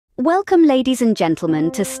Welcome, ladies and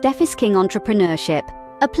gentlemen, to StephIsKing Entrepreneurship,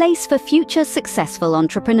 a place for future successful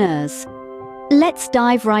entrepreneurs. Let's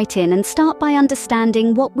dive right in and start by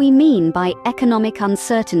understanding what we mean by economic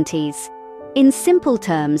uncertainties. In simple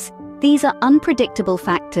terms, these are unpredictable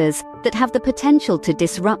factors that have the potential to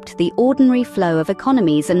disrupt the ordinary flow of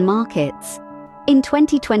economies and markets. In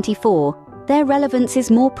 2024, their relevance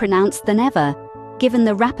is more pronounced than ever, given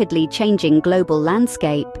the rapidly changing global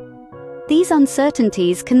landscape. These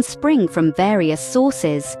uncertainties can spring from various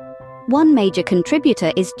sources. One major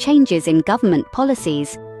contributor is changes in government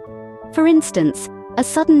policies. For instance, a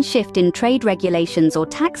sudden shift in trade regulations or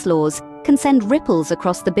tax laws can send ripples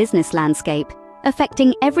across the business landscape,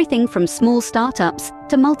 affecting everything from small startups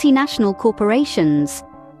to multinational corporations.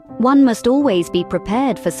 One must always be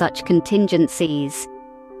prepared for such contingencies.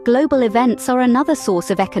 Global events are another source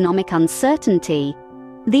of economic uncertainty.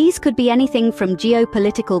 These could be anything from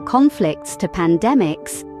geopolitical conflicts to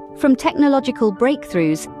pandemics, from technological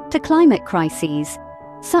breakthroughs to climate crises.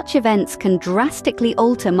 Such events can drastically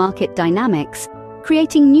alter market dynamics,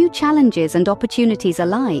 creating new challenges and opportunities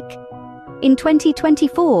alike. In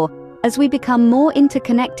 2024, as we become more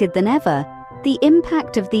interconnected than ever, the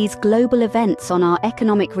impact of these global events on our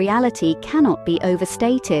economic reality cannot be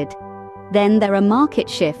overstated. Then there are market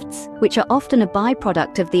shifts, which are often a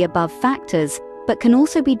byproduct of the above factors, but can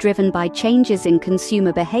also be driven by changes in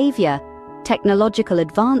consumer behavior, technological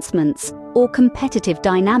advancements, or competitive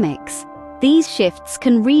dynamics. These shifts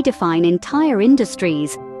can redefine entire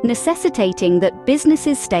industries, necessitating that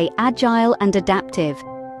businesses stay agile and adaptive.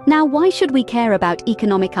 Now, why should we care about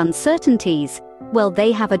economic uncertainties? Well,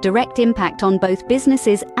 they have a direct impact on both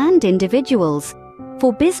businesses and individuals.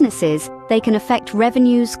 For businesses, they can affect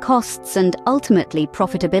revenues, costs, and ultimately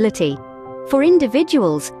profitability. For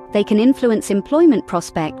individuals, they can influence employment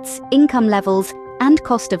prospects, income levels, and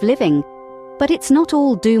cost of living. But it's not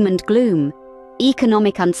all doom and gloom.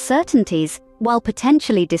 Economic uncertainties, while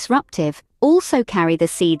potentially disruptive, also carry the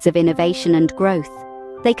seeds of innovation and growth.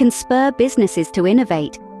 They can spur businesses to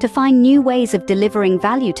innovate, to find new ways of delivering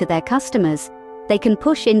value to their customers. They can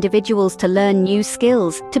push individuals to learn new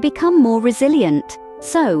skills, to become more resilient.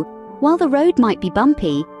 So, while the road might be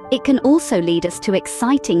bumpy, it can also lead us to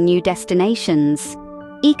exciting new destinations.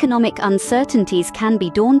 Economic uncertainties can be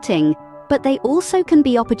daunting, but they also can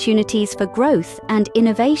be opportunities for growth and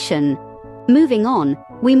innovation. Moving on,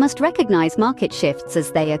 we must recognize market shifts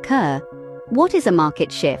as they occur. What is a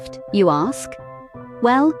market shift, you ask?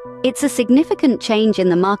 Well, it's a significant change in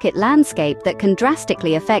the market landscape that can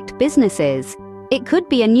drastically affect businesses. It could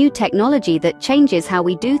be a new technology that changes how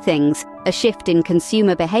we do things, a shift in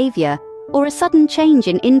consumer behavior, or a sudden change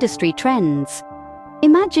in industry trends.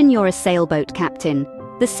 Imagine you're a sailboat captain.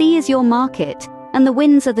 The sea is your market, and the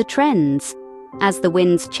winds are the trends. As the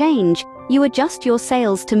winds change, you adjust your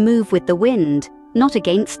sails to move with the wind, not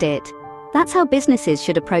against it. That's how businesses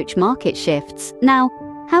should approach market shifts. Now,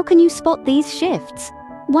 how can you spot these shifts?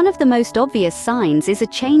 One of the most obvious signs is a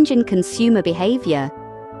change in consumer behavior.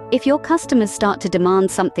 If your customers start to demand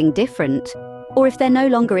something different, or if they're no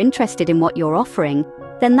longer interested in what you're offering,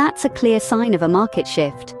 then that's a clear sign of a market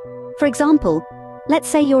shift. For example, let's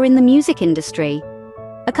say you're in the music industry.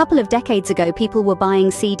 A couple of decades ago, people were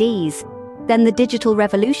buying CDs. Then the digital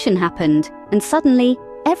revolution happened, and suddenly,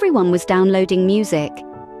 everyone was downloading music.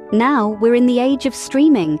 Now, we're in the age of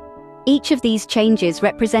streaming. Each of these changes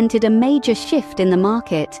represented a major shift in the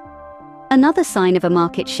market. Another sign of a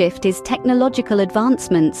market shift is technological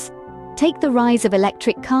advancements. Take the rise of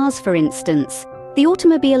electric cars, for instance. The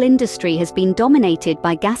automobile industry has been dominated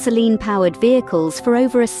by gasoline-powered vehicles for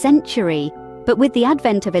over a century, but with the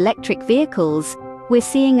advent of electric vehicles, we're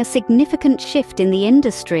seeing a significant shift in the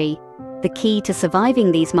industry. The key to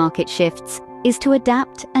surviving these market shifts is to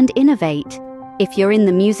adapt and innovate. If you're in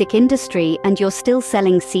the music industry and you're still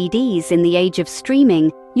selling CDs in the age of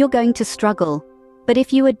streaming, you're going to struggle. But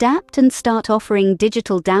if you adapt and start offering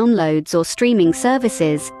digital downloads or streaming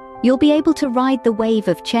services, you'll be able to ride the wave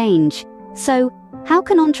of change. So, how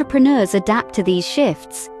can entrepreneurs adapt to these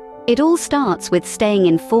shifts? It all starts with staying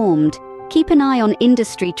informed. Keep an eye on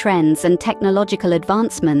industry trends and technological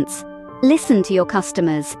advancements. Listen to your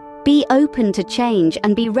customers. Be open to change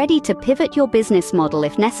and be ready to pivot your business model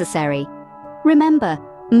if necessary. Remember,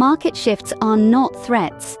 market shifts are not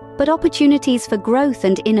threats, but opportunities for growth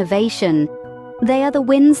and innovation. They are the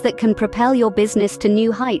winds that can propel your business to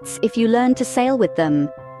new heights if you learn to sail with them.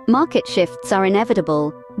 Market shifts are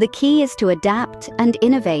inevitable. The key is to adapt and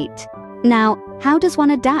innovate. Now, how does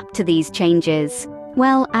one adapt to these changes?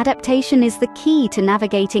 Well, adaptation is the key to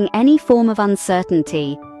navigating any form of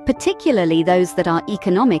uncertainty, particularly those that are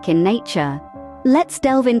economic in nature. Let's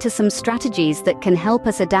delve into some strategies that can help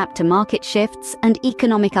us adapt to market shifts and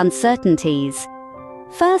economic uncertainties.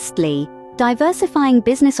 Firstly, diversifying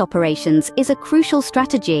business operations is a crucial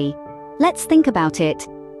strategy. Let's think about it.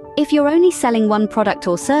 If you're only selling one product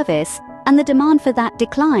or service, and the demand for that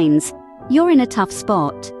declines, you're in a tough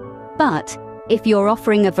spot. But if you're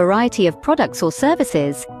offering a variety of products or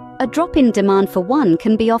services, a drop in demand for one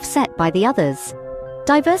can be offset by the others.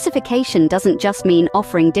 Diversification doesn't just mean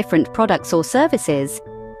offering different products or services.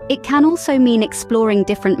 It can also mean exploring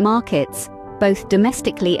different markets, both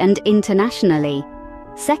domestically and internationally.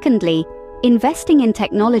 Secondly, investing in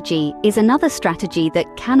technology is another strategy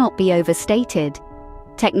that cannot be overstated.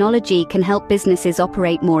 Technology can help businesses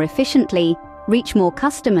operate more efficiently, reach more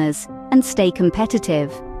customers, and stay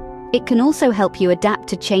competitive. It can also help you adapt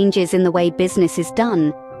to changes in the way business is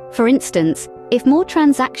done. For instance, if more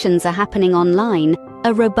transactions are happening online,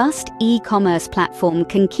 a robust e-commerce platform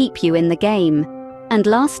can keep you in the game. And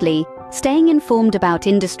lastly, staying informed about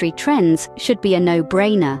industry trends should be a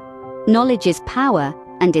no-brainer. Knowledge is power,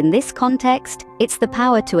 and in this context, it's the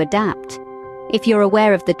power to adapt. If you're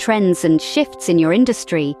aware of the trends and shifts in your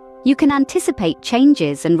industry, you can anticipate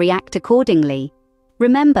changes and react accordingly.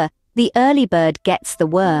 Remember, the early bird gets the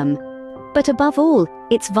worm. But above all,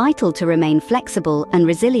 it's vital to remain flexible and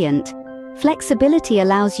resilient. Flexibility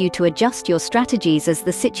allows you to adjust your strategies as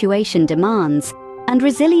the situation demands, and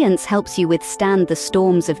resilience helps you withstand the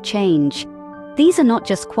storms of change. These are not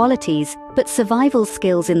just qualities, but survival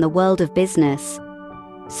skills in the world of business.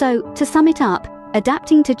 So, to sum it up,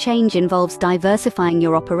 adapting to change involves diversifying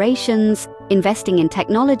your operations, investing in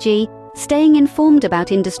technology, staying informed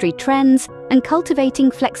about industry trends, and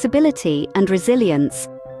cultivating flexibility and resilience.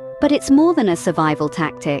 But it's more than a survival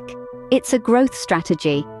tactic. It's a growth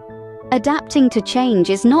strategy. Adapting to change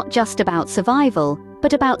is not just about survival,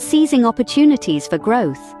 but about seizing opportunities for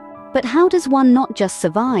growth. But how does one not just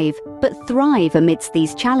survive, but thrive amidst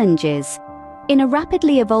these challenges? In a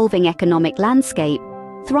rapidly evolving economic landscape,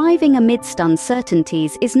 thriving amidst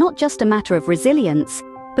uncertainties is not just a matter of resilience,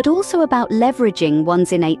 but also about leveraging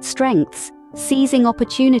one's innate strengths, seizing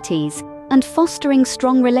opportunities, and fostering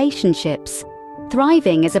strong relationships.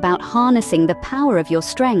 Thriving is about harnessing the power of your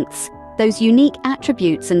strengths, those unique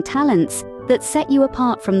attributes and talents that set you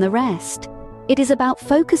apart from the rest. It is about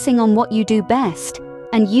focusing on what you do best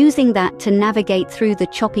and using that to navigate through the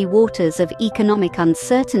choppy waters of economic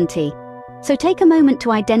uncertainty. So take a moment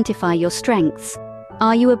to identify your strengths.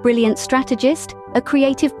 Are you a brilliant strategist, a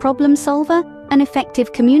creative problem solver, an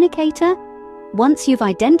effective communicator? Once you've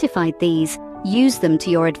identified these, use them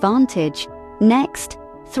to your advantage. Next,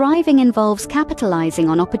 thriving involves capitalizing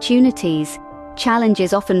on opportunities.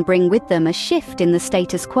 Challenges often bring with them a shift in the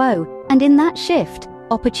status quo, and in that shift,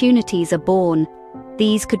 opportunities are born.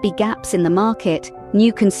 These could be gaps in the market,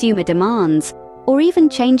 new consumer demands, or even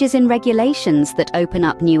changes in regulations that open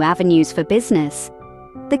up new avenues for business.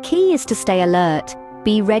 The key is to stay alert,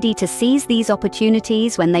 be ready to seize these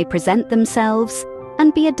opportunities when they present themselves,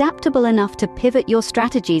 and be adaptable enough to pivot your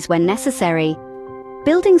strategies when necessary.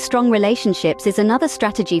 Building strong relationships is another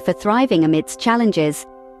strategy for thriving amidst challenges.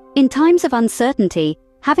 In times of uncertainty,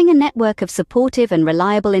 having a network of supportive and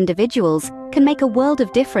reliable individuals can make a world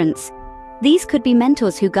of difference. These could be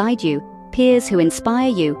mentors who guide you, peers who inspire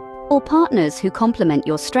you, or partners who complement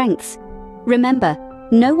your strengths. Remember,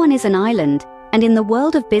 no one is an island, and in the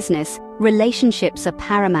world of business, relationships are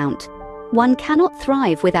paramount. One cannot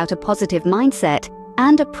thrive without a positive mindset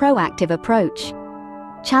and a proactive approach.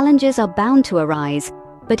 Challenges are bound to arise,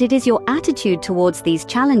 but it is your attitude towards these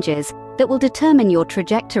challenges that will determine your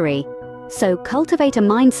trajectory. So cultivate a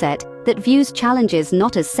mindset that views challenges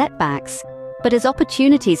not as setbacks, but as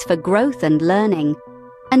opportunities for growth and learning.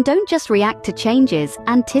 And don't just react to changes,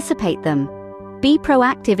 anticipate them. Be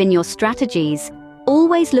proactive in your strategies,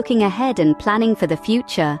 always looking ahead and planning for the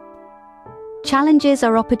future. Challenges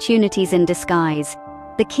are opportunities in disguise.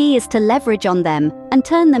 The key is to leverage on them and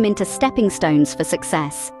turn them into stepping stones for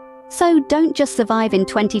success. So don't just survive in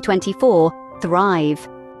 2024, thrive.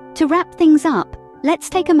 To wrap things up, let's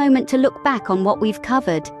take a moment to look back on what we've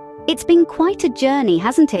covered. It's been quite a journey,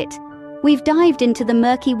 hasn't it? We've dived into the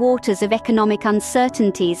murky waters of economic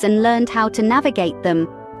uncertainties and learned how to navigate them.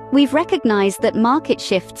 We've recognized that market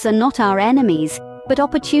shifts are not our enemies, but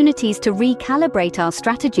opportunities to recalibrate our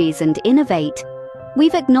strategies and innovate.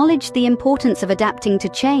 We've acknowledged the importance of adapting to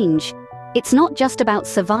change. It's not just about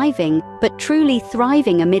surviving, but truly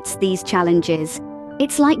thriving amidst these challenges.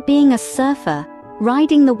 It's like being a surfer,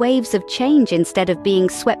 riding the waves of change instead of being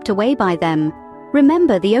swept away by them.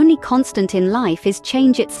 Remember, the only constant in life is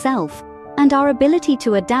change itself, and our ability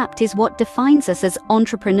to adapt is what defines us as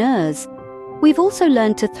entrepreneurs. we've also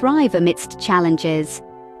learned to thrive amidst challenges.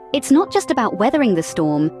 It's not just about weathering the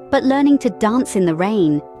storm, but learning to dance in the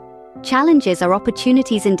rain. Challenges are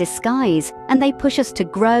opportunities in disguise, and they push us to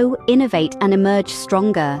grow, innovate, and emerge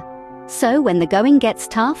stronger. So when the going gets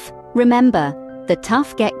tough, remember, the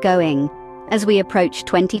tough get going. As we approach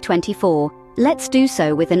 2024, let's do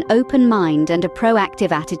so with an open mind and a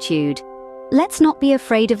proactive attitude. Let's not be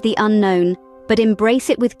afraid of the unknown, but embrace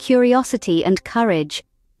it with curiosity and courage.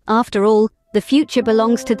 After all, the future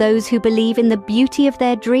belongs to those who believe in the beauty of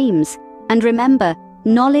their dreams. And remember,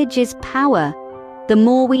 knowledge is power. The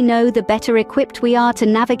more we know, the better equipped we are to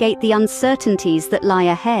navigate the uncertainties that lie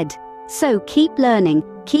ahead. So keep learning,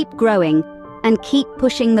 keep growing, and keep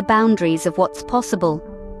pushing the boundaries of what's possible.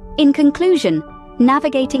 In conclusion,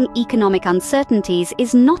 navigating economic uncertainties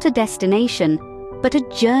is not a destination, but a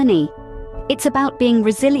journey. It's about being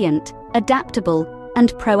resilient, adaptable, and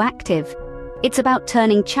proactive. It's about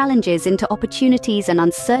turning challenges into opportunities and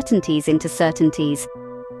uncertainties into certainties.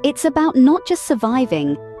 It's about not just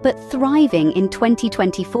surviving, but thriving in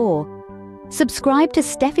 2024. Subscribe to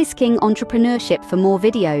StephIsKing Entrepreneurship for more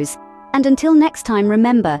videos. And until next time,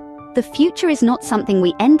 remember, the future is not something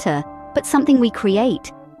we enter, but something we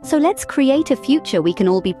create. So let's create a future we can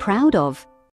all be proud of.